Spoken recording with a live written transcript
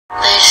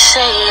They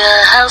say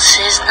a house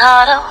is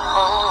not a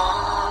home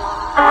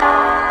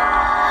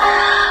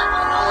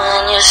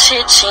when you're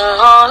sitting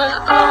all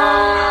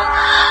alone,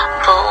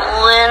 but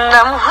when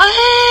I'm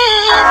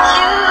with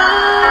you,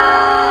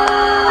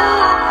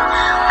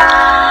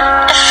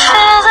 it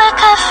feels like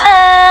a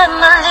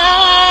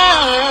family.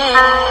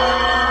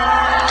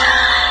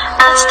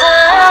 It's the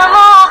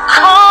ammo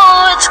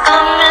call, it's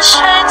coming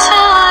straight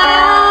to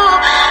you.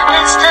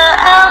 It's the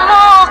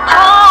ammo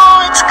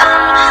call, it's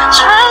coming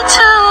straight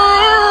to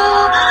you.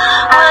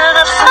 Where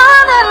the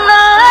fun and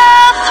the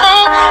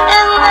laughing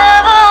is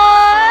never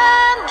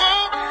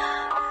ending.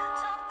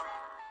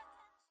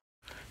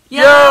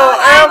 Yo,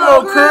 Ammo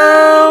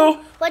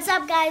Crew! What's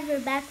up, guys? We're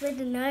back with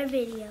another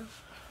video.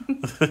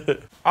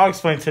 I'll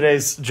explain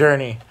today's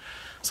journey.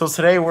 So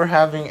today we're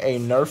having a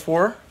Nerf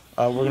war.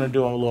 We're going to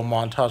do a little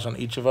montage on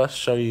each of us,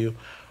 show you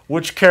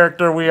which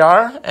character we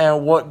are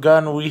and what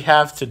gun we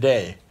have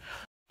today.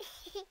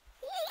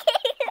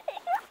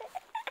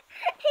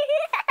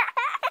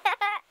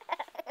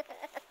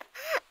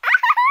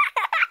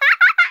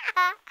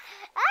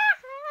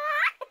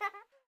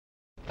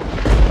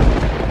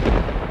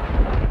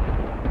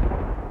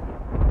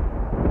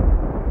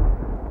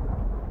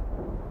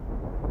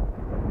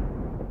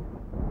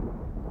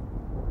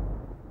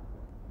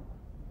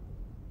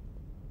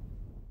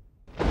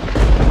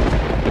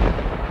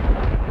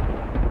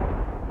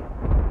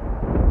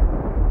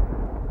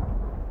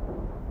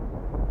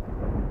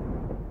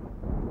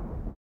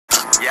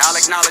 Yeah, I'll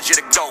acknowledge you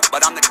to go,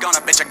 but I'm the gunner,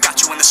 bitch, I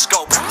got you in the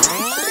scope.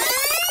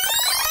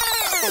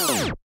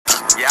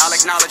 Yeah, I'll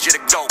acknowledge you to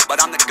go,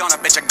 but I'm the gunner,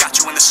 bitch, I got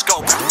you in the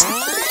scope.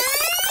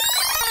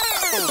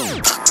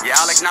 Yeah,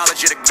 I'll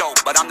acknowledge you to go,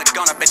 but I'm the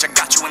gunner, bitch, I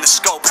got you in the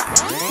scope.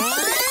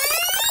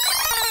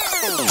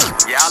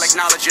 Yeah, I'll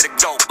acknowledge you to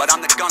go, but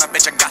I'm the gunner,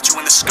 bitch, I got you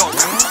in the scope.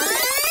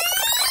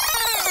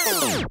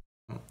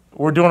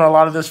 We're doing a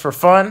lot of this for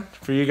fun,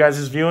 for you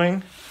guys'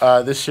 viewing.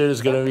 This shit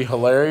is going to be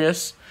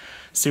hilarious.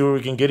 See where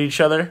we can get each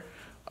other.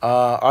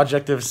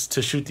 Objective is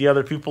to shoot the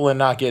other people and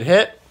not get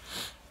hit.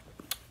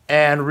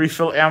 And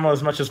refill ammo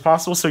as much as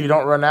possible so you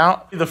don't run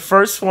out. The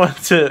first one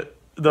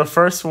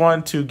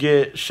to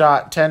get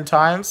shot 10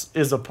 times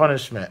is a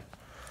punishment.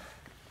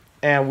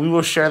 And we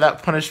will share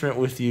that punishment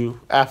with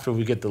you after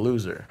we get the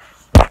loser.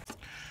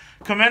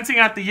 Commencing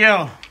at the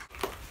yell.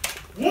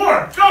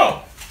 War,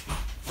 go!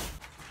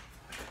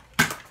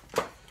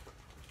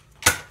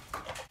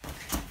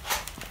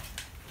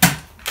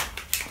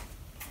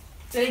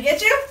 Did he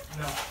get you?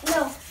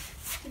 No,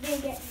 you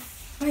didn't get me.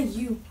 Why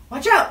you?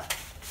 Watch out!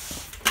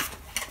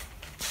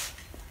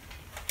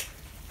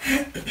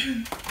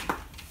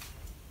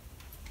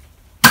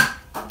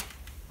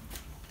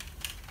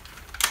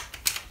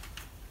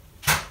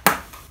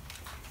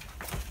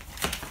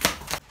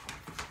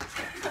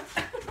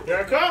 Here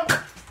I come.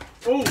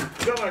 Oh,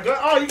 you got my gun.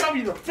 Oh, you got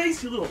me in the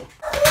face, you little.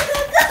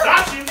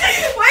 Got you.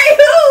 Wait,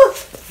 who?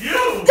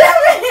 You.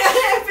 Damn it! I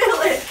didn't feel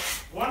it.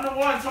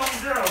 1-1, Tony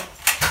 0.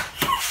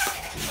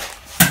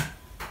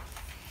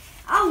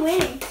 I'm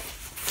winning.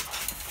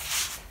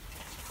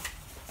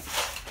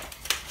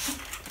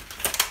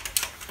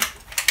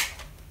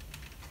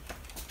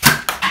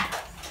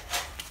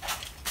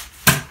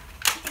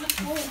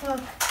 Oh, fuck.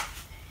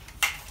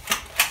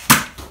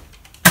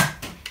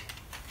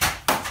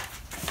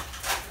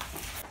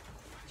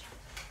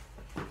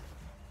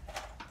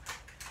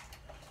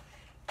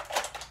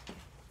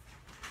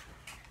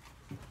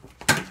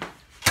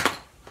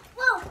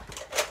 Whoa.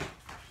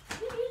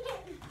 You didn't get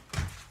me.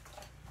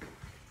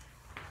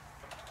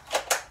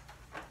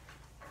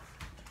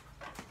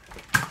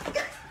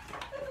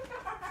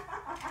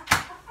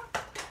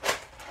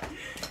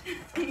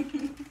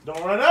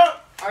 Don't run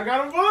up. I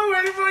got a bullet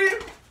ready for you.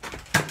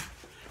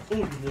 Oh,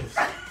 you missed.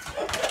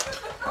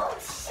 Oh,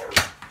 shoot.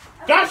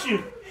 Got you.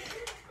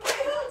 Wait,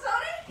 who,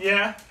 Tony?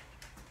 Yeah.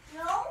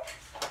 No.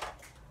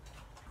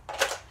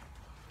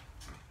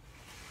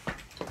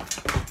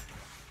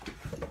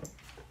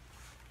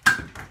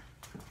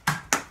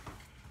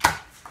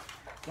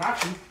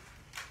 Got you.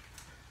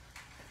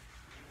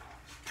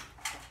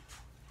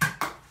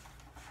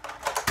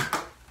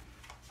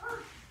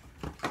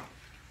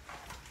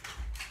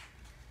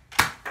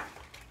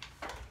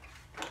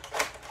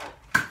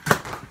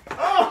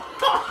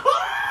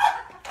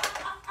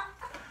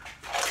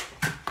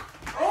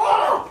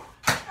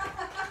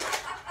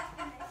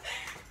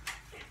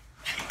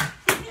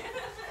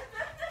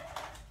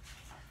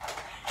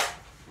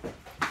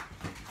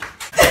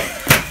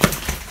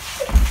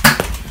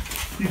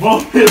 You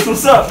both missed.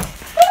 What's up?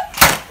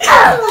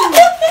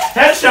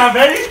 Headshot,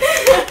 baby.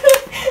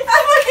 I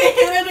fucking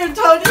hit her,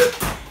 Tony.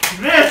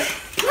 You missed.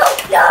 No,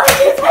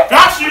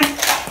 Got you.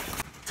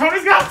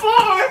 Tony's got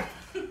 4.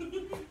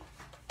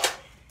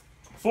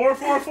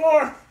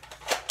 4.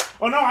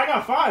 Oh no, I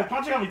got 5.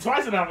 Pancho got me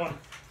twice in that one.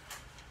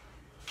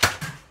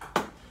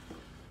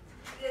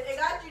 It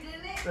got you,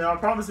 didn't it? Yeah, I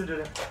promise it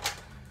didn't.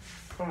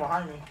 From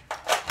behind me.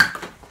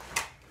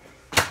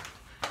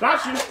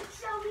 Got you.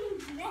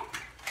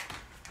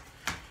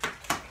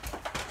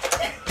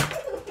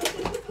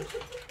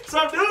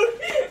 What's up,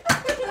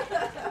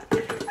 dude?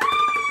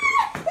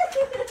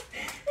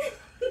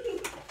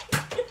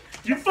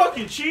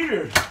 fucking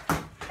cheater.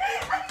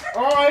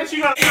 Oh, ain't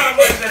you gotta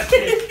win that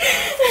shit.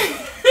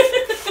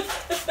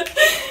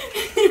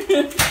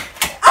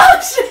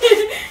 Oh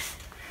shit!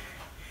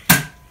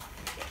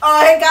 Oh,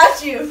 I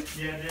got you.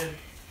 Yeah, I did.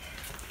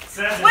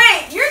 7.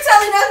 Wait, you're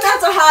telling us not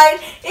to hide.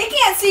 It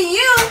can't see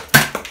you.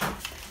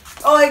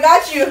 Oh, I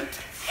got you.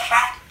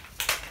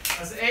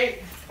 That's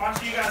 8.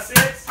 Poncho, you got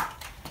 6.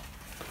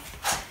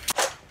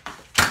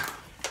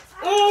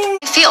 Ooh.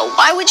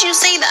 Why would you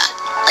say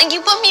that? Like,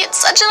 you put me in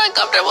such an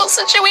uncomfortable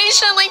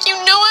situation. Like, you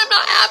know I'm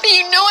not happy.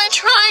 You know I'm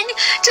trying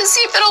to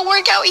see if it'll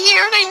work out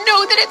here, and I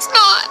know that it's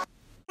not.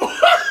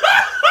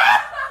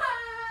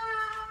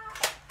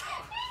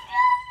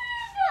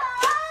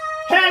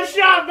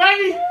 Headshot,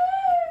 baby.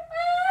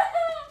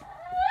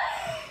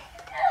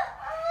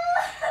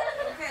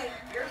 Okay,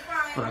 you're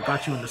fine. But I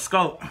got you in the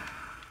scope.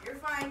 You're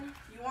fine.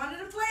 You wanted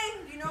to play.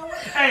 You know what?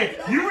 Hey,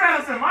 you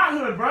ran us in my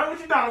hood, bro. What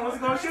you thought I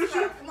wasn't gonna shoot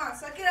you? Come on,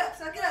 suck it up.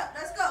 Suck it up.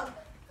 Let's go.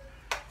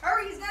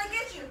 Hurry, he's gonna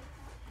get you.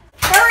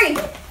 Hurry.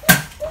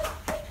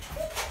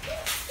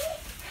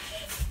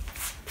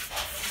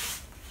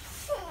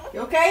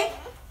 You okay?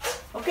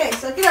 Okay,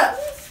 suck it up.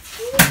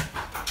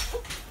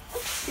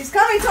 He's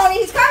coming, Tony.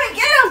 He's coming.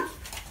 Get him.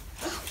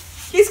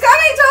 He's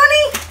coming,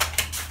 Tony.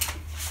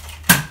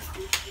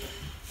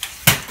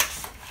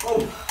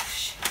 Oh,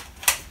 shit.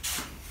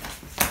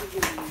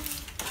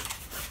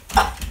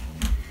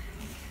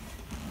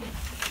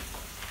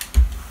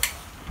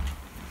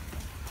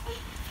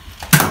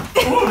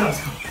 Ooh, that's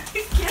cool.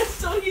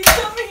 Yes, Tony's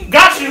coming.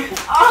 Got you.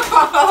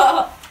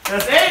 Oh.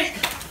 That's 8.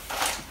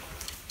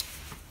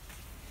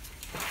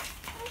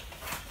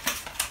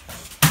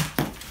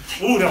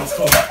 Ooh, that was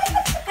cool.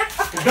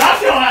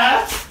 Got your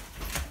ass.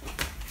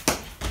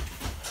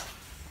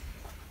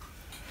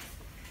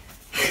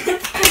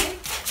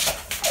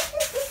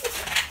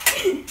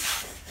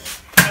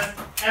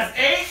 That's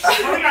 8.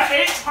 Tony got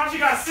 8. Punchy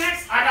got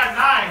 6. I got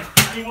 9.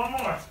 I need one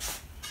more.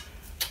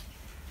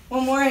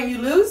 One more and you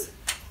lose?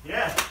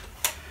 Yeah.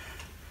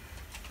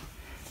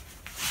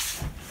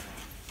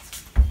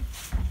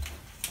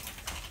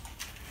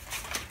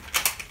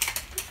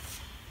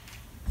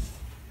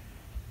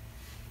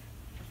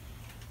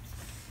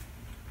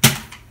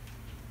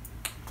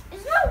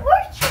 It's not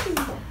working.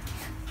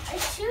 I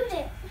shoot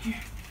it.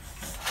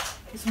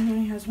 This one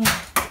only has one.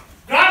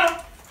 Got him.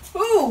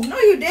 Ooh, no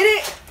you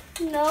didn't.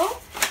 No.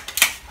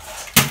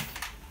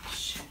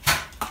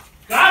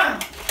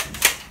 Got him.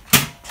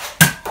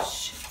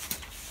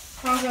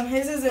 Awesome.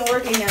 His isn't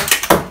working now.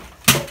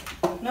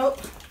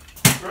 Nope.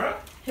 Bro.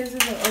 His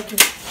isn't working.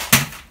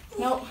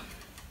 Nope.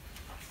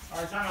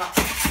 Alright, time out.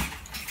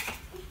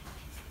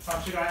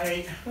 Punchy got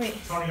 8. Wait,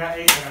 Tony got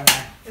 8. I got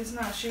 9. it's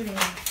not shooting.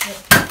 Nope.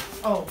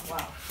 Oh,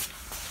 wow.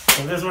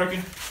 So this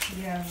working?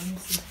 Yeah, let me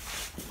see.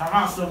 Time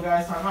out still,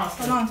 guys. Time out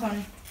still. Hold on,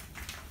 Tony.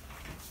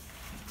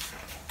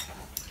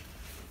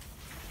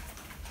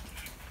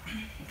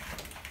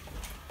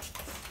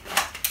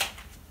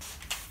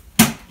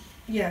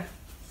 Yeah.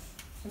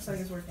 Looks like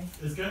it's working.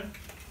 It's good?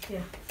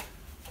 Yeah.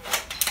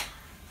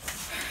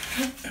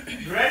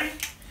 You ready?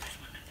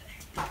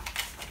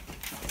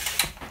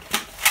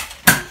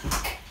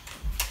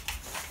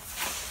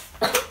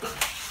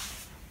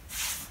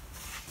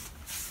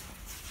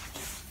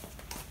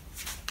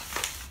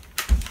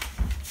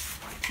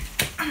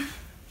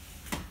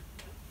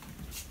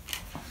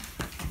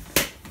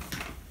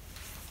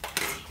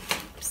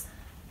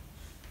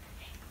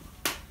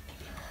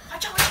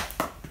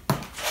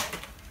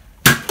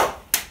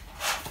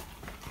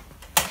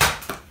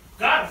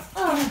 Got him.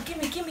 Oh,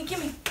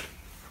 gimme.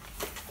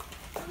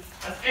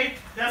 That's 8.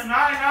 That's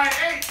 9, 9,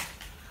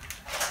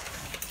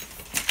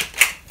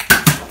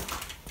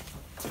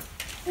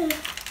 8.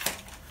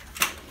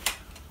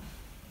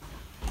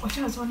 Watch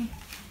out, Tony.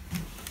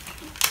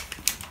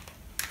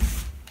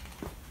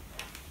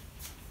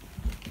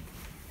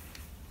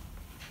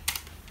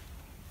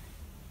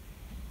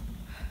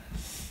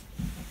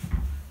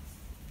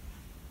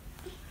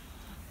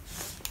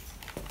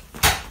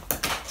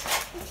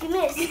 You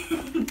missed.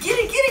 Get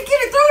it.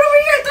 Throw it over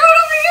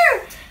here.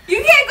 You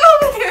can't go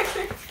over there.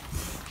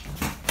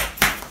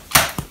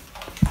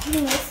 You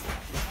missed.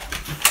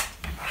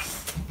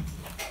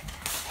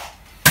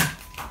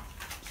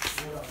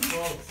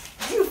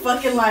 You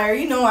fucking liar.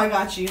 You know I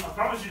got you. I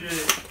promise you did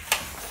it.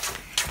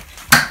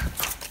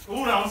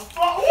 Ooh, that was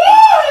fun. Woo!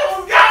 That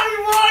was got me,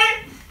 boy!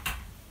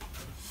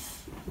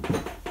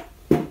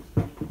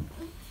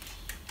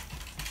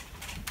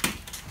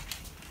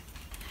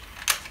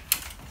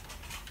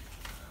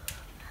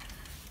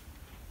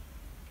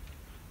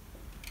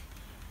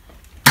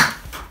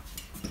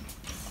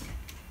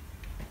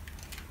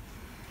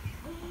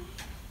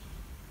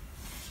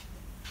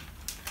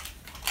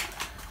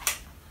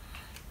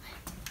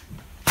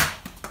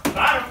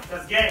 Got him.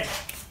 That's game.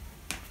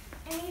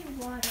 I need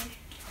water.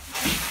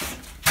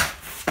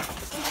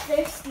 I'm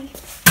thirsty.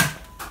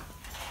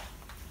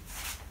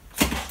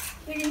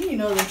 Nigga, you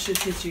know them shit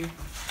hit you.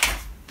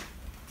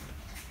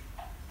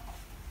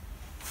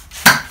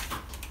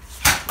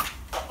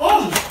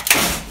 Oh!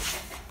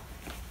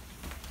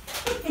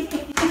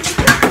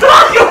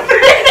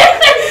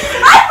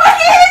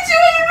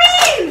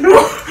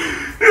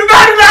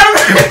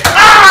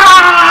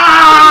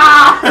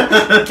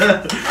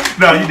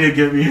 did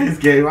give me his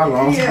game. I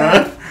lost,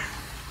 bro.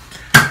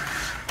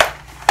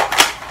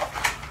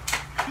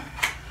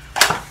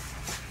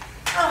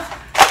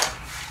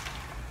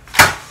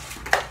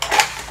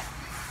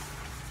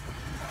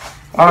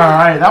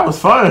 Alright, that was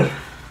fun.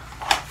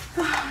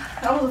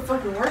 That was a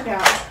fucking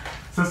workout.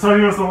 Since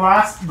Tony was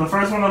the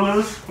first one to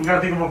lose, we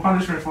gotta think of a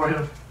punishment for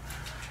him.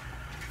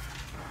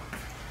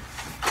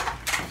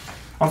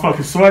 I'm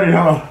fucking sweaty,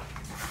 huh?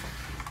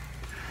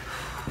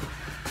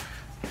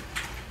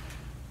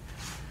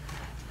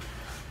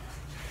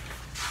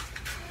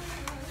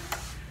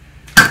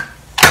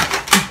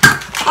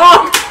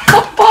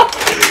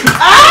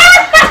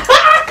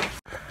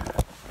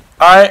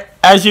 Alright,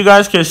 as you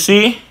guys can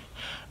see,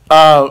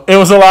 it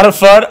was a lot of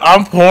fun.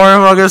 I'm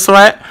pouring fucking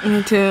sweat.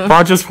 Me too.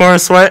 Poncho's pouring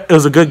sweat. It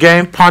was a good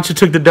game. Poncho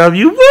took the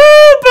W. Woo,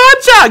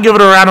 Poncho! Give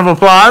it a round of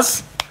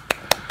applause.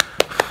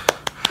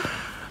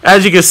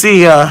 As you can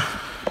see,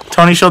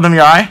 Tony showed them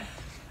your eye.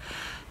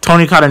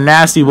 Tony caught a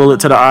nasty bullet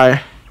to the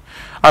eye.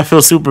 I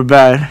feel super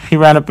bad. He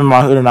ran up in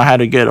my hood and I had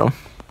to get him.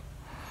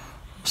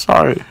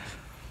 Sorry.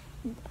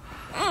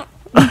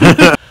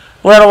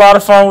 We had a lot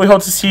of fun. We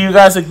hope to see you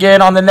guys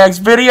again on the next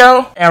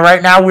video. And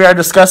right now we are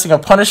discussing a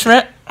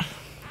punishment.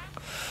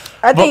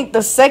 I think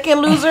the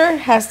second loser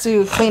has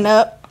to clean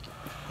up.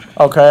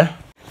 Okay.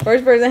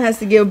 First person has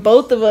to give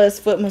both of us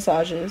foot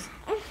massages.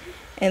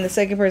 And the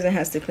second person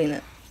has to clean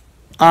up.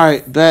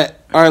 Alright,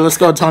 bet. Alright, let's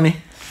go, Tony.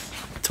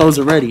 Toes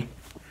are ready.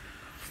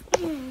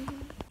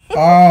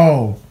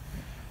 Oh,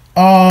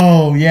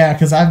 yeah,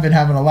 because I've been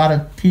having a lot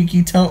of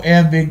pinky toe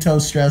and big toe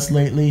stress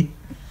lately.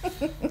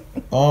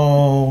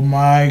 Oh,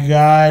 my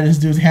God. This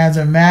dude's hands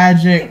are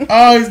magic.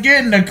 Oh, he's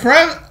getting the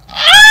creme.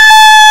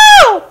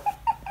 Oh!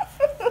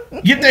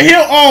 Get the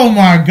heel. Oh,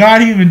 my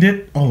God. He even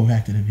did. Oh,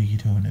 back to the pinky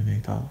toe and the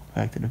big toe.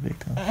 Back to the big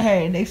toe.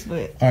 Hey, next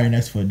foot. All right,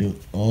 next foot, dude.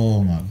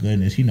 Oh, my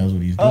goodness. He knows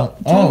what he's doing.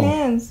 Two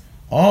hands.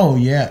 Oh,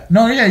 yeah.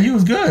 No, yeah, you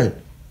was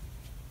good.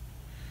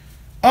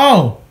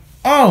 Oh,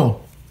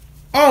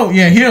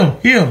 yeah, heel.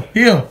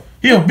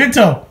 Big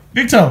toe,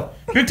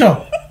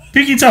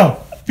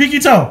 pinky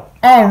toe.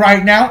 All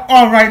right now.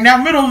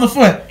 Middle of the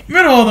foot.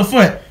 Middle.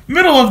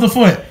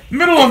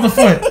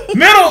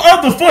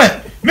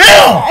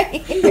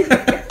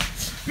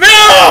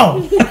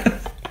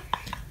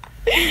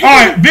 All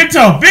right, big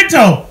toe.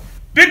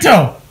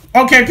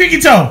 Okay, pinky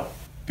toe.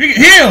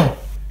 Heel.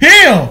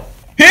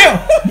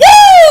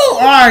 Woo!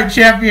 All right,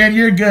 champion,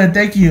 you're good.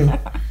 Thank you.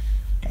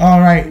 All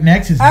right,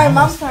 next is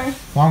Mom's turn.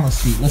 Mama's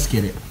feet. Let's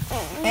get it.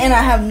 And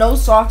I have no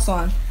socks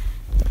on.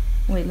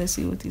 Wait, let's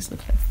see what these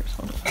look like first.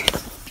 Hold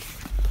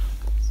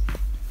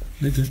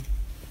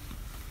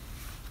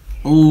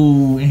on.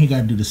 Ooh, and he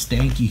got to do the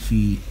stanky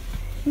feet.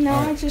 No,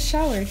 I just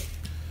showered.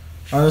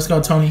 All right, let's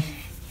go, Tony.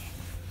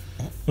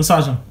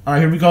 Massage him. All right,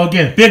 here we go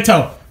again. Big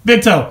toe.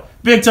 Little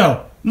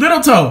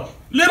toe.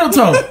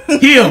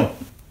 Heel.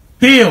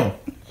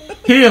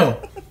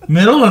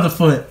 Middle of the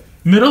foot.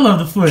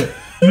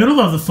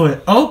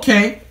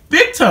 Okay.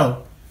 Big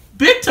toe.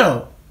 Pinky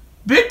toe.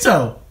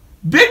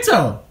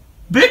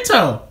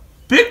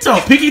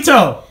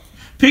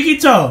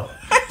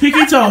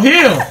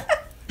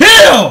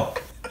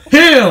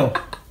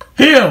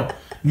 Heel.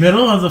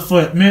 Middle of the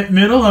foot. Big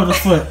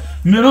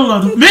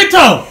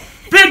toe.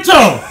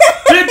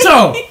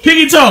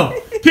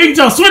 Pinky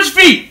toe. Switch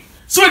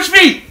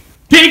feet.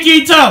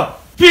 Pinky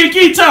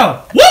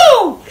toe.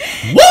 Woo!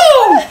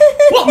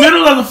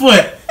 Middle of the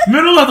foot.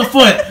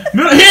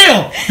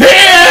 Heel.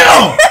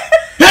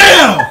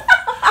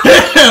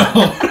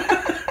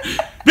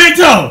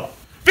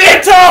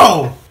 Big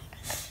toe.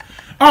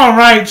 All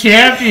right,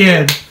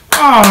 champion.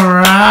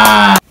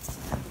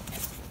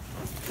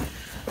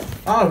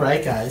 All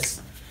right,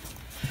 guys.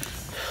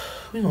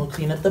 We're gonna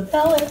clean up the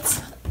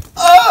pellets.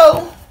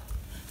 Oh,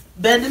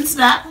 bend and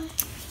snap.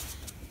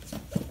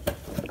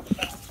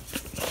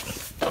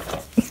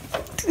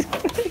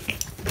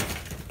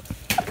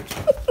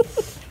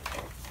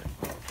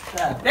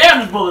 God damn,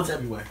 there's bullets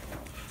everywhere.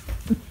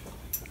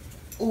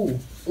 Ooh,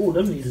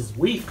 them knees is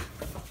weak.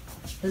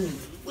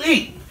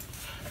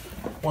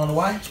 Wonder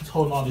why? He's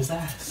holding on his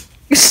ass.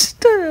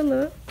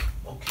 Stella.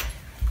 Okay.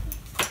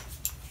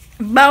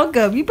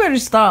 Malcolm, you better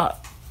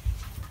stop.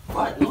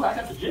 What? Dude, I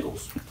got the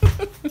jiggles.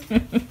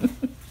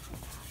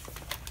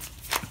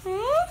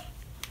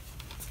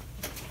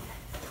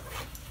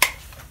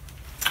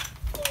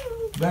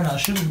 Better not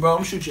shoot me, bro.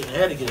 I'm shoot you in the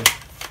head again.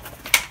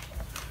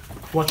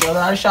 Want your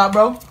other eye shot,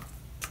 bro?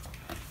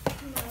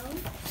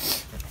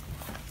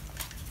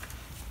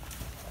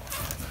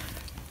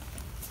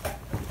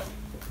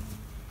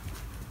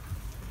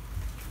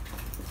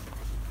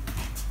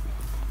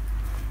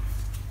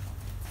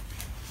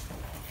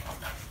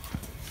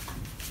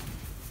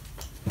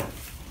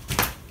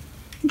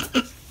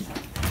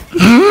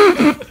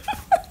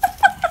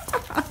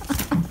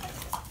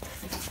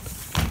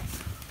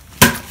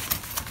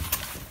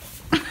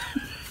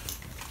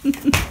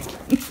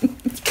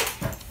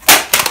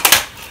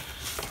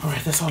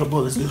 Alright, that's all the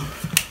bullets do.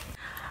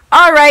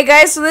 Alright,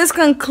 guys, so this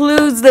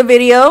concludes the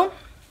video.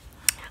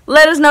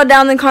 Let us know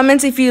down in the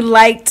comments if you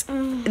liked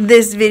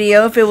this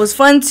video. If it was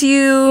fun to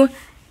you,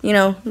 you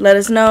know, let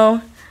us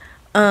know.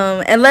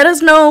 And let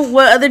us know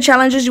what other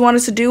challenges you want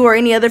us to do or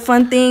any other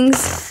fun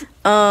things.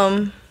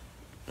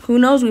 Who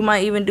knows? We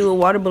might even do a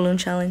water balloon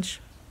challenge.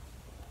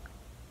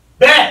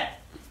 Bet!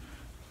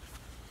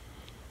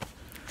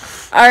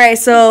 Alright,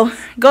 so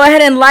go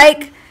ahead and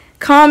like,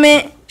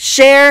 comment,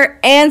 share,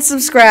 and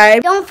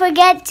subscribe. Don't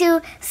forget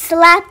to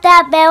slap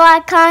that bell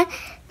icon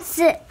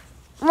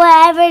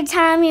whatever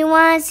time you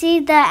want to see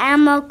the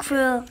ammo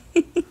crew.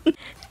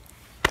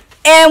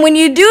 And when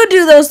you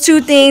do those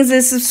two things,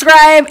 is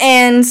subscribe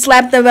and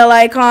slap the bell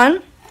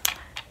icon,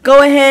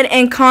 go ahead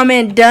and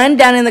comment done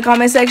down in the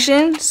comment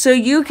section so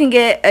you can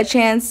get a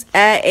chance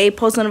at a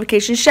post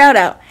notification shout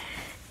out.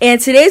 And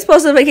today's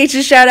post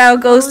notification shout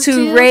out goes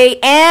to Ray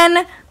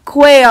and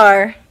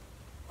Quayar.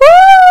 Woo!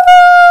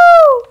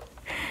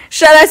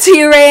 Shout out to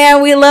you, Ray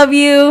Ann. We love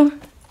you.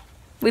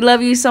 We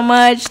love you so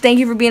much. Thank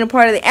you for being a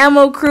part of the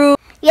ammo crew.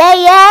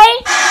 Yay,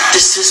 yay!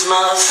 This is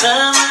my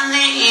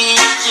family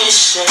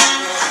edition.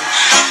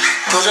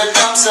 Put a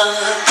thumbs up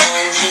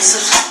and hit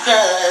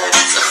subscribe.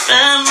 It's a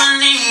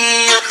family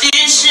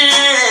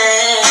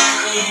edition.